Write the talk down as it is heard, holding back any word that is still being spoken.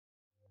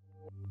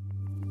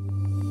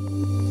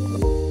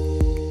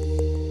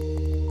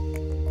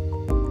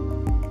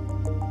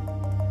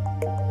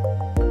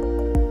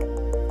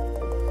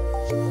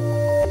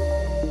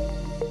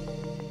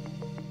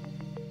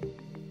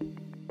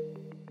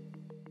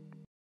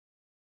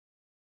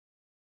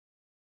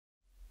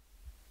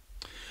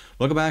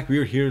Welcome back. We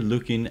are here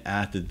looking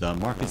at the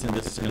markets, and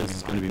this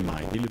is going to be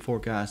my daily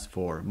forecast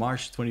for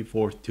March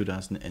 24th,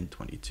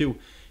 2022.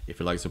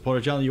 If you like to support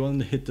our channel, you want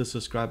to hit the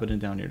subscribe button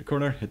down near the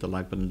corner, hit the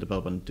like button, the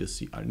bell button to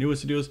see our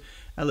newest videos,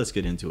 and let's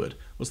get into it.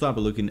 We'll start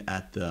by looking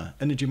at the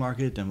energy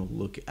market, then we'll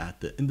look at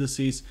the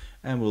indices,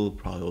 and we'll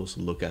probably also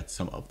look at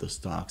some of the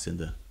stocks in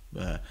the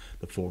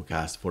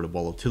forecast for the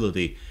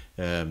volatility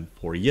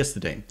for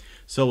yesterday.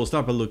 So we'll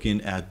start by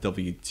looking at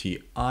WTI,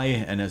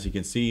 and as you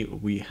can see,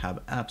 we have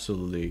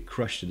absolutely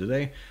crushed it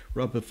today.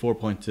 We're up at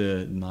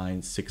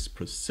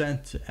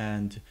 4.96%,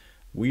 and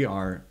we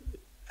are,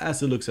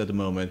 as it looks at the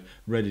moment,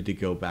 ready to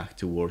go back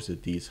towards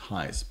these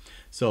highs.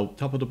 So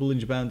top of the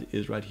Bollinger Band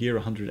is right here,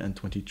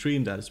 123,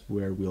 and that is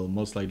where we'll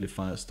most likely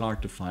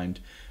start to find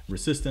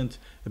resistance,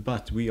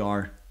 but we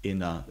are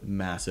in a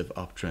massive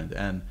uptrend,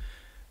 and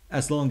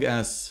as long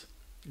as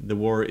the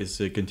war is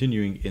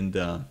continuing in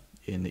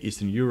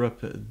Eastern Europe,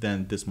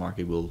 then this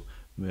market will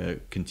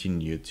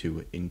continue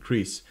to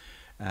increase.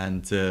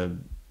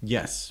 And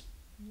yes,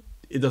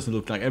 it doesn't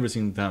look like every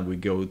single time we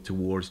go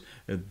towards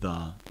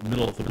the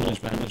middle of the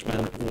Bollinger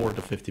Band or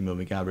the 50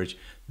 moving average,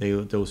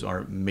 those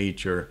are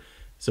major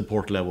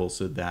support levels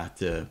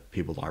that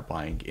people are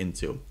buying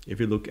into. If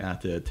you look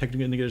at the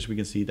technical indicators, we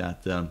can see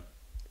that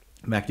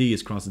MACD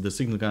is crossing the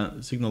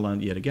signal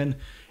line yet again,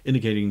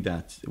 indicating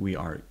that we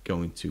are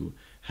going to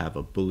have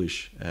a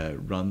bullish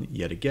run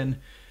yet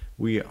again.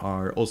 We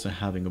are also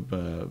having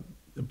a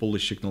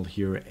bullish signal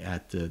here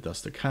at the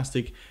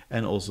stochastic,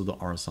 and also the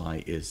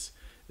RSI is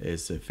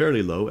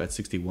fairly low at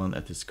 61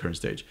 at this current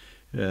stage.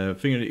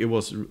 Figuring it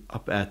was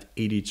up at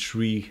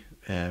 83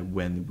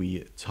 when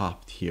we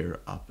topped here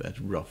up at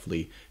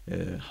roughly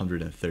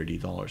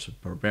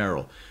 $130 per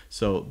barrel.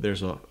 So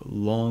there's a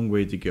long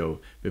way to go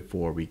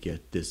before we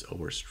get this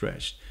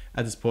overstretched.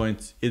 At this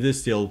point, it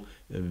is still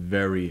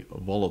very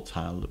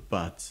volatile,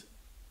 but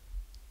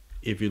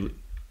if you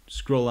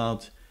scroll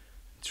out,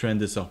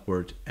 trend is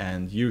upward,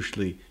 and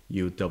usually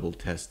you double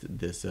test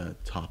this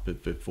top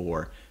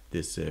before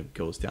this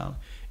goes down.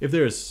 If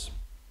there's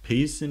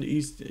peace in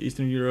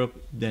Eastern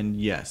Europe, then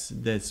yes,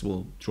 this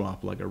will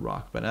drop like a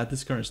rock, but at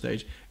this current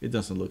stage it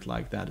doesn't look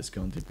like that is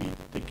going to be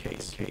the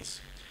case.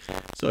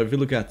 So if you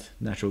look at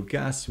natural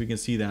gas, we can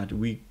see that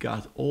we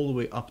got all the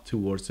way up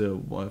towards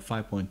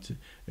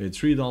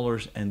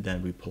 $5.3, and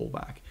then we pull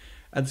back.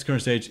 At this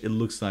current stage, it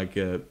looks like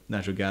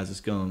natural gas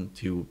is going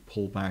to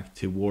pull back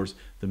towards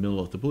the middle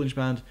of the Bollinger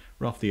Band,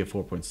 roughly at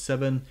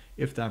 4.7.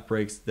 If that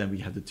breaks, then we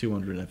have the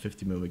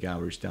 250 moving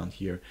average down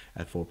here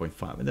at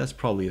 4.5, and that's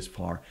probably as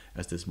far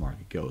as this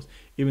market goes.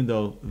 Even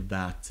though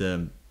that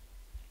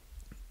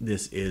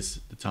this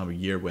is the time of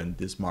year when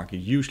this market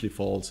usually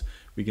falls,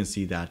 we can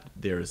see that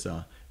there is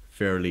a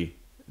fairly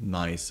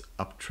nice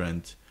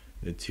uptrend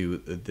to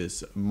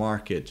this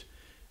market.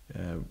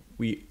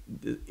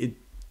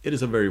 It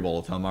is a very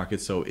volatile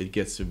market, so it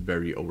gets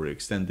very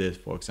overextended,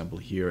 for example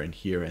here and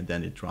here, and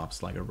then it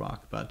drops like a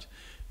rock. But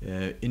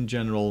in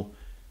general,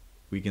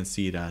 we can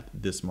see that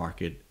this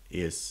market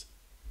is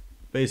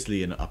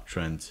basically an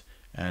uptrend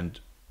and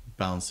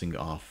bouncing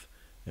off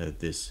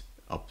this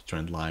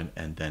uptrend line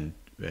and then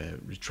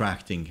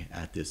retracting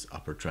at this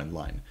upper trend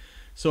line.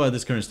 So at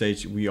this current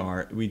stage,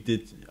 we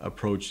did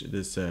approach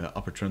this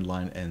upper trend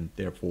line, and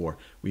therefore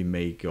we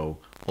may go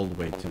all the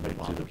way to the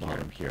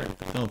bottom here.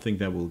 I don't think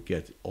that will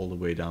get all the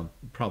way down,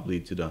 probably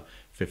to the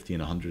 50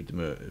 and 100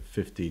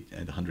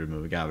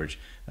 moving average.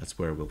 That's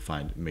where we'll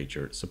find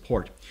major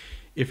support.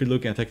 If you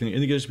look at technical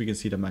indicators, we can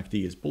see the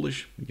MACD is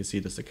bullish. We can see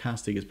the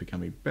stochastic is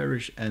becoming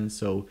bearish, and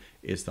so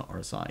is the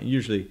RSI. And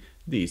usually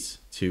these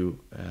two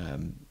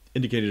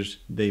indicators,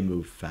 they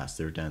move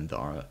faster than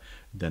the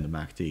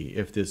MACD.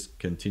 If this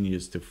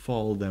continues to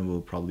fall, then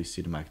we'll probably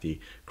see the MACD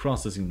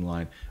cross the signal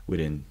line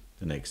within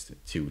the next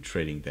 2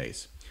 trading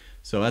days.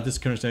 So at this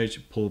current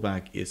stage,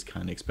 pullback is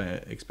kind of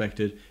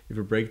expected. If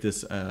we break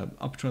this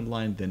uptrend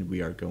line, then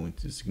we are going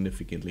to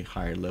significantly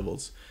higher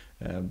levels.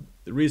 The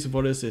reason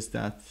for this is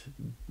that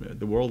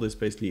the world is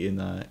basically in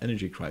an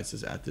energy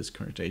crisis at this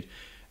current stage.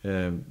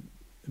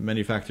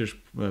 Many factors,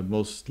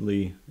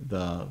 mostly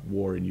the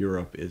war in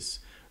Europe,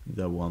 is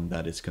the one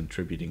that is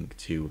contributing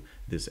to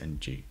this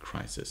energy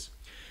crisis.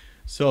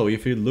 So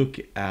if you look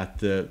at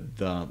the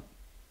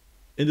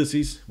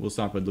indices, we'll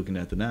start by looking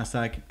at the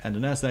Nasdaq, and the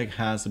Nasdaq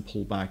has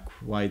pulled back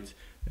quite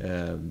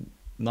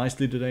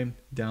nicely today,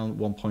 down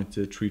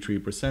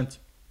 1.33%.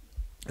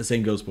 The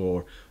same goes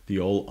for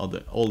all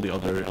the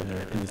other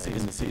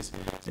indices,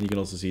 and you can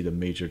also see the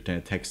major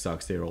tech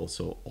stocks, they're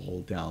also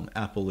all down.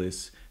 Apple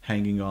is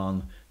hanging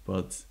on,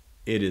 but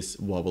it is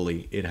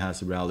wobbly. It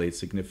has rallied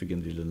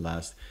significantly in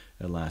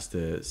the last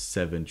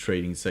 7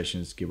 trading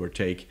sessions, give or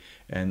take,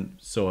 and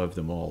so have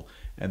them all,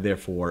 and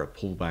therefore a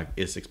pullback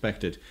is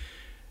expected.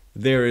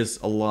 There is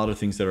a lot of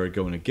things that are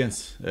going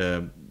against,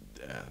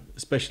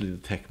 especially the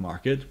tech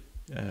market,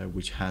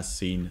 which has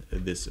seen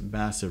this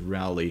massive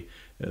rally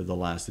the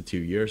last 2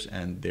 years,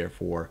 and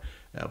therefore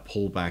a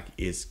pullback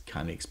is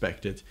kind of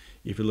expected.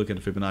 If you look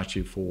at the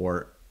Fibonacci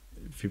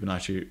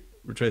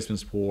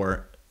retracements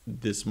for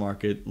this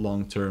market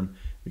long term,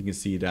 we can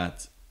see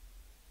that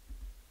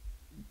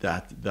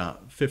that the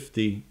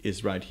 50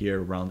 is right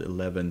here around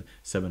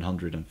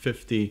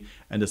 11,750,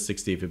 and the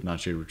 60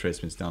 Fibonacci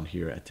retracement is down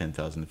here at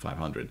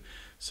 10,500.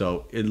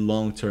 So in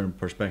long-term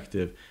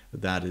perspective,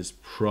 that is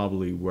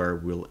probably where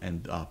we'll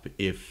end up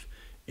if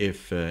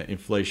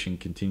inflation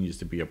continues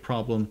to be a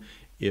problem,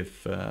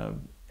 if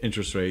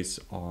interest rates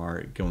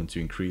are going to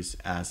increase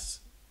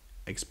as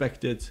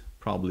expected,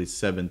 probably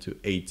 7 to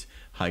 8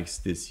 hikes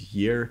this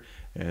year.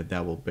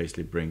 That will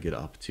basically bring it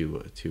up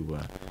to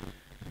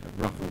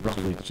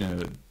roughly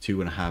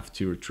 2.5%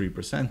 to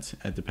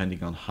 3%,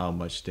 depending on how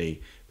much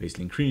they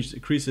basically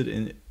increase it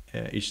in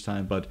each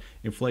time. But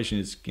inflation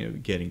is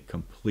getting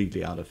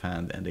completely out of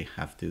hand, and they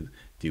have to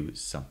do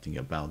something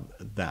about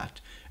that.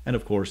 And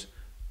of course,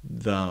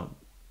 the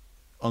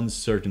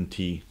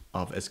uncertainty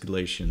of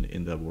escalation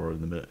in the war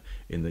in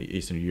the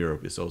Eastern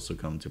Europe is also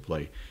going to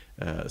play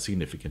a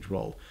significant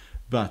role.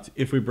 But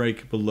if we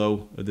break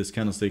below this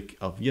candlestick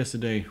of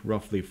yesterday,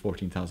 roughly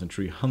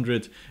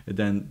 14,300,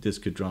 then this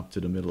could drop to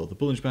the middle of the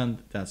bullish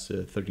band. That's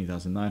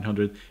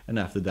 13,900, and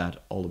after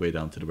that, all the way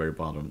down to the very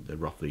bottom,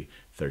 roughly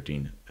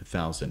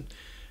 13,000.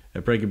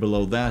 Breaking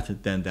below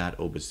that, then that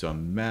opens to a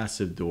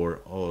massive door.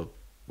 Oh,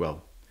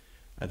 well,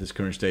 at this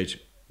current stage,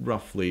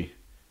 roughly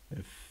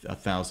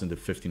 1,000 to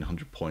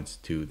 1,500 points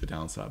to the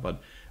downside,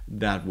 but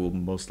that will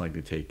most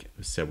likely take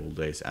several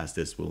days, as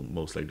this will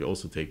most likely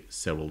also take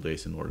several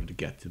days in order to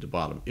get to the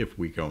bottom if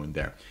we go in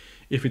there.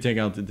 If we take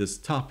out this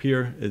top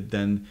here,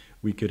 then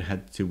we could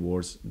head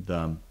towards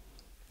the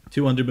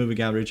 200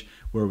 moving average,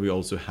 where we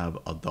also have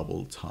a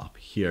double top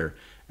here,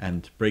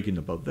 and breaking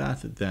above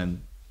that,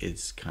 then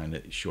it's kind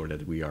of sure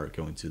that we are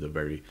going to the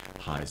very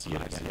highs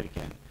yet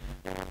again.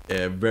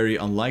 Very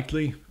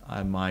unlikely.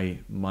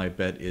 My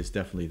bet is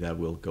definitely that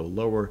we'll go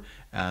lower,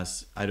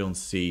 as I don't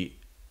see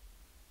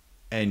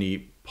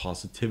any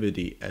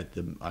positivity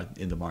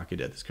in the market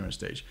at this current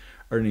stage.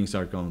 Earnings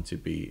are going to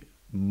be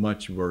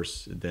much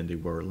worse than they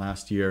were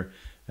last year.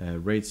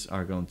 Rates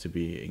are going to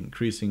be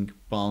increasing,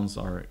 bonds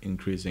are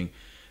increasing,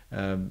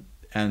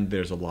 and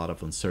there's a lot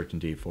of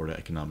uncertainty for the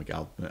economic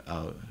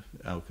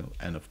outcome,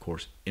 and of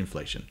course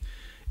inflation.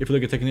 If we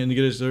look at technical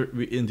indicators,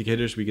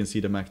 we can see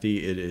the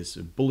MACD, it is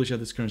bullish at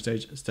this current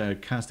stage.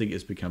 Stochastic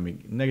is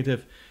becoming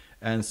negative,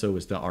 and so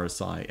is the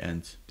RSI,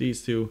 and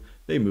these two,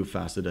 they move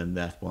faster than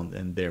that one,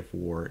 and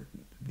therefore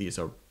these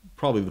are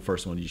probably the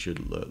first one you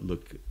should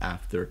look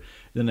after.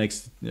 The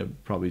next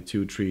probably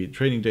 2-3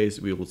 trading days,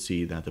 we will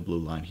see that the blue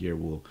line here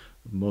will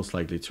most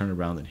likely turn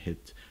around and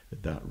hit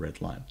the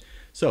red line.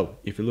 So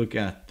if you look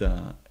at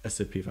the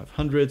S&P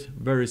 500,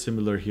 very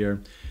similar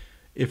here.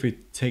 If we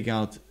take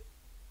out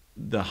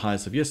the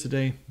highs of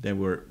yesterday, then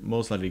we're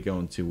most likely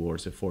going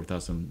towards a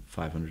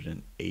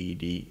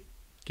 4,580,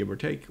 give or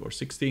take, or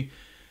 60,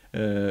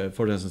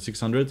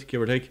 4,600,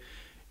 give or take.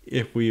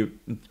 If we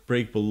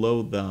break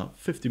below the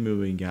 50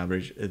 moving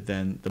average,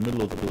 then the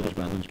middle of the bullish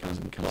band comes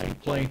into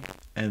play,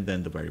 and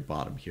then the very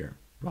bottom here,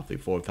 roughly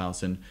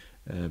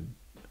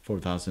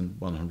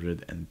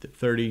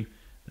 4,130.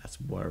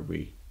 That's where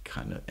we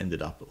kind of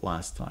ended up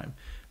last time.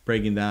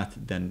 Breaking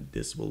that, then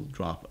this will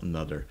drop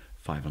another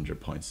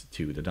 500 points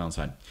to the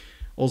downside.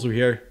 Also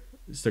here,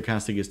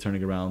 stochastic is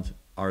turning around,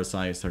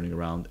 RSI is turning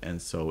around, and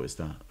so is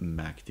the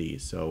MACD.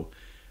 So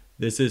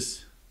this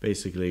is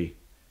basically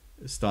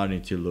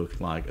starting to look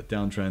like a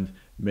downtrend,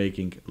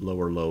 making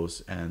lower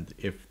lows, and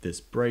if this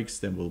breaks,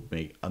 then we'll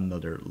make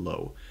another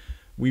low.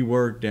 We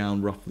were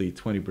down roughly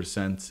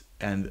 20%,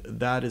 and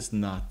that is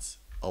not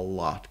a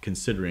lot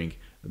considering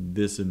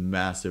this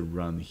massive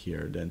run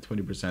here. Then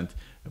 20%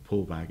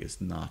 pullback is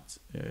not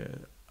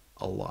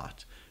a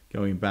lot.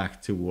 Going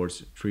back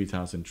towards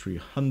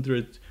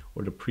 3,300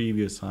 or the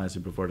previous highs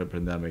before the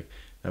pandemic,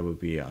 that would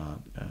be a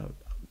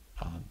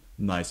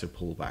nicer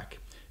pullback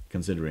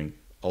considering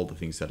all the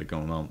things that are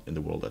going on in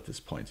the world at this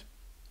point.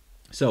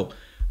 So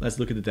let's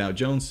look at the Dow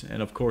Jones,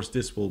 and of course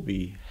this will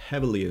be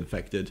heavily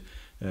affected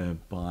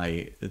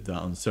by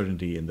the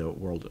uncertainty in the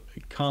world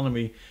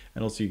economy.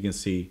 And also you can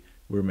see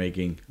we're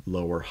making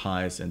lower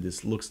highs, and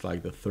this looks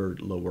like the third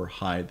lower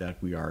high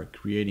that we are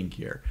creating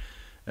here.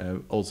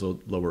 Also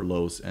lower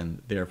lows,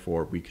 and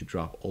therefore we could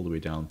drop all the way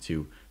down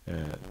to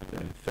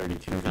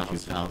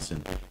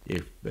 32,000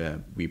 if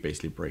we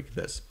basically break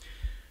this.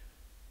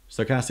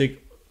 Stochastic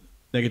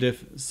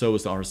negative, so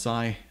is the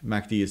RSI.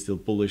 MACD is still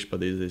bullish,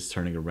 but it is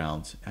turning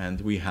around,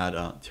 and we had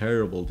a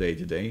terrible day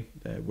today.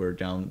 We're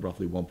down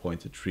roughly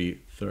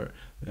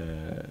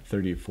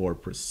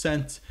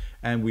 1.34%,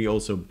 and we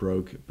also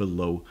broke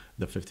below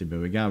the 50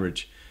 moving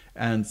average.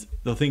 And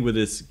the thing with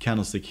this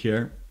candlestick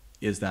here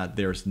is that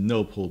there's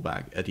no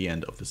pullback at the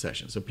end of the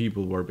session. So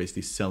people were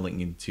basically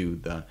selling into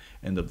the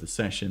end of the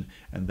session,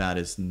 and that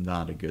is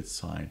not a good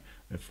sign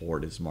for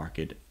this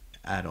market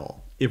at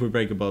all. If we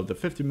break above the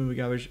 50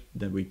 moving average,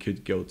 then we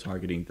could go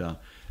targeting the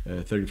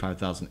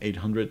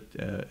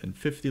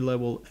 35,850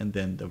 level and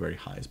then the very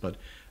highs. But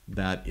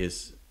that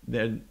is,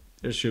 there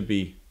should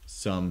be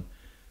some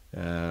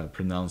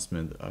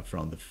pronouncement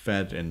from the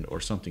Fed and or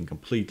something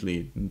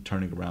completely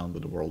turning around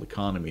with the world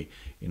economy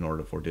in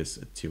order for this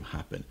to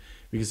happen.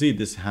 We can see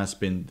this has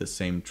been the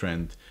same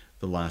trend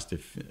the last,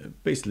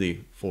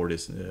 basically for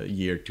this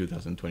year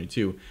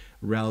 2022,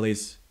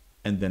 rallies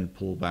and then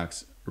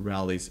pullbacks,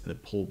 rallies and then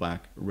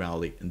pullback,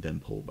 rally and then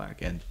pullback,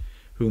 and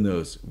who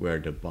knows where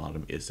the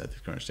bottom is at the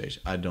current stage.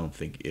 I don't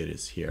think it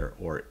is here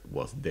or it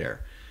was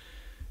there.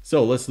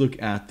 So let's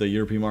look at the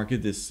European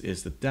market. This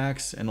is the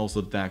DAX, and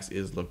also DAX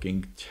is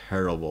looking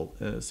terrible.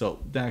 So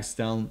DAX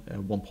down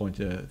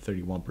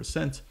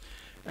 1.31%,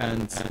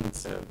 and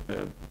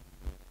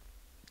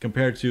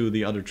compared to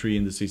the other three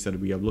indices that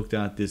we have looked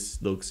at, this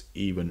looks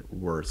even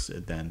worse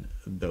than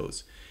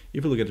those.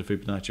 If you look at the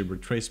Fibonacci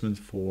retracement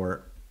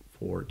for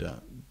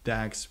the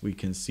DAX, we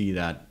can see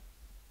that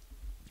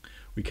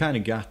we kind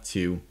of got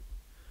to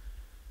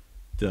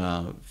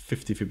the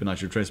 50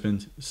 Fibonacci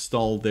retracement,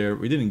 stalled there.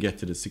 We didn't get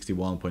to the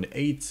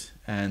 61.8,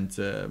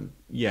 and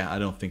yeah, I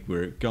don't think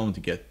we're going to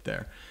get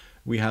there.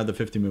 We have the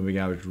 50 moving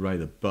average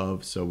right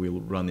above, so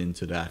we'll run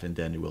into that and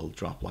then it will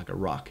drop like a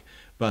rock.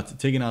 But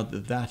taking out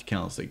that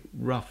candlestick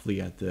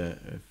roughly at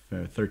the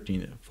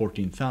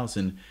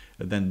 14,000,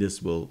 then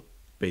this will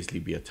basically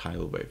be a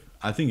tidal wave.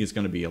 I think it's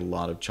going to be a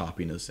lot of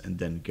choppiness and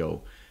then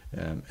go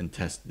and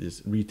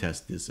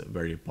retest this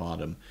very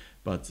bottom.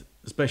 But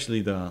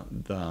especially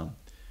the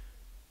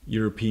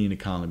European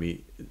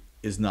economy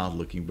is not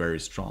looking very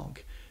strong.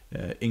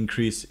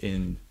 Increase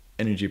in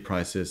energy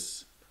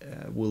prices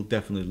will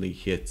definitely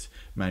hit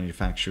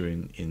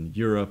manufacturing in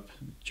Europe,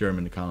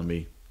 German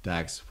economy,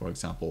 DAX, for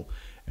example,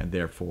 and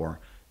therefore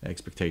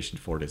expectation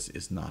for this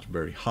is not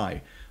very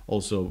high.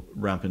 Also,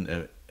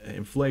 rampant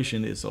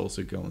inflation is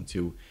also going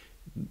to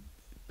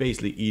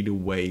basically eat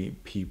away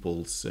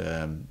people's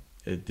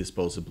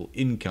disposable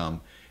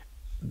income.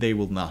 They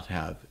will not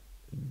have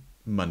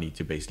money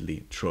to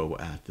basically throw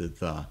at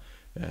the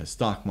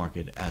stock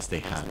market as they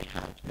had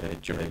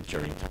during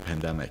the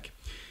pandemic.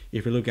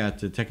 If we look at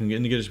the technical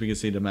indicators, we can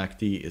see the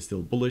MACD is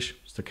still bullish,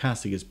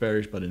 stochastic is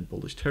bearish but in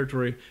bullish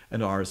territory,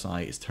 and the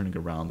RSI is turning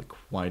around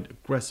quite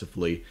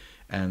aggressively,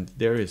 and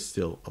there is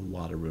still a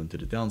lot of room to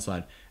the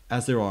downside,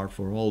 as there are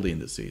for all the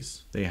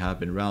indices. They have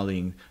been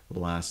rallying the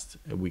last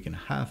week and a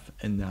half,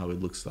 and now it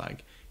looks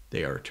like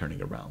they are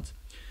turning around.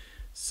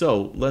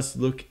 So let's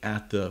look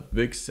at the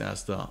VIX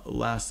as the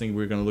last thing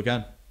we're going to look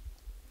at.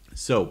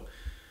 So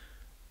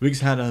VIX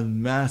had a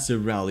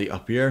massive rally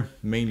up here,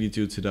 mainly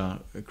due to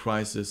the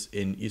crisis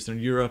in Eastern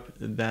Europe.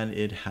 Then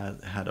it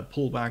had a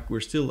pullback.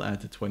 We're still at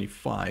the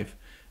 25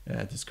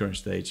 at this current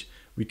stage.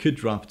 We could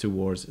drop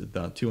towards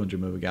the 200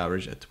 moving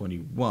average at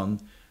 21.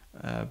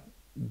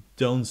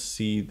 Don't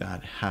see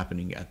that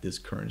happening at this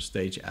current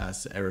stage,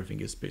 as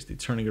everything is basically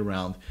turning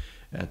around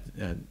at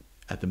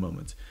the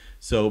moment.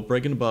 So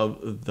breaking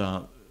above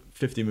the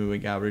 50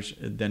 moving average,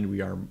 then we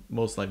are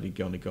most likely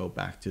going to go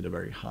back to the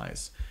very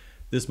highs.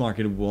 This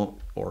market won't,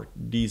 or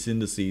these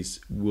indices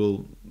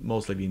will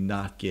most likely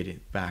not get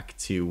it back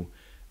to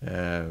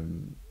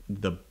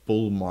the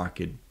bull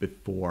market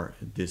before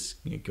this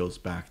goes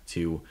back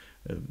to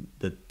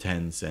the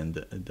 10s and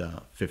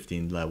the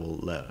 15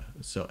 level,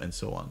 so and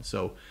so on.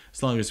 So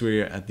as long as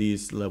we're at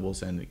these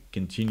levels and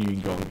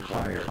continuing going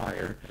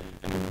higher,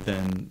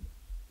 then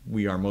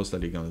we are most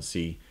likely going to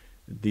see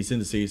these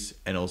indices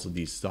and also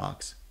these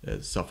stocks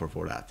suffer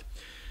for that.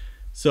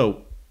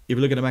 So if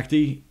you look at the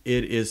MACD,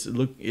 it is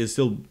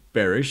still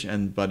bearish,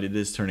 but it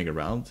is turning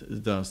around.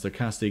 The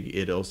stochastic,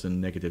 it also in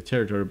negative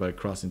territory by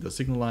crossing the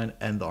signal line,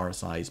 and the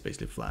RSI is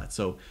basically flat.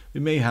 So we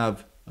may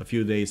have a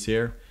few days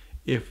here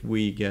if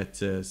we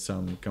get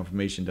some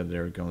confirmation that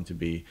there are going to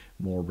be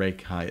more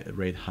rate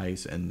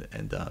highs and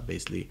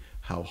basically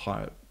how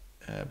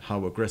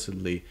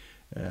aggressive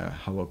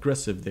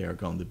they are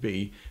going to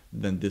be,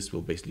 then this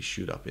will basically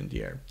shoot up in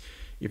the air.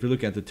 If you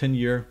look at the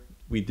 10-year,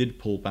 we did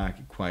pull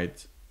back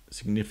quite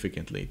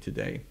significantly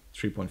today,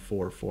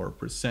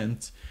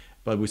 3.44%,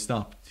 but we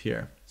stopped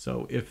here.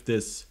 So if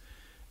this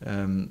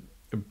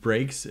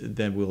breaks,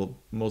 then we'll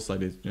most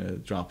likely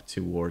drop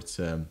towards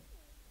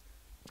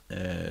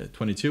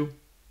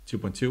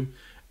 2.2,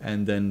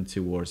 and then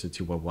towards the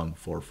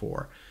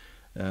 2.144.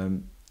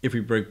 If we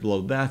break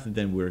below that,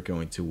 then we're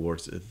going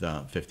towards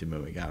the 50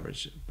 moving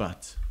average,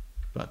 but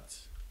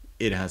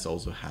it has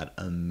also had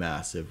a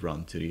massive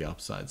run to the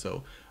upside,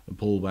 so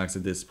pullbacks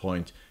at this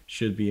point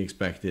should be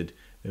expected.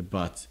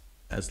 But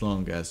as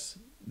long as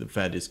the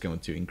Fed is going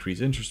to increase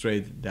interest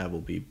rate, that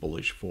will be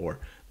bullish for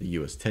the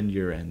US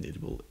 10-year, and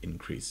it will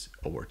increase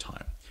over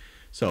time.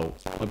 So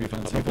hope you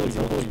found this helpful. If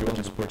you want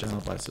to support the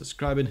channel by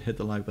subscribing, hit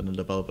the like button and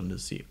the bell button to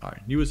see our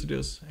newest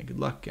videos, and good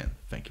luck, and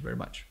thank you very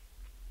much.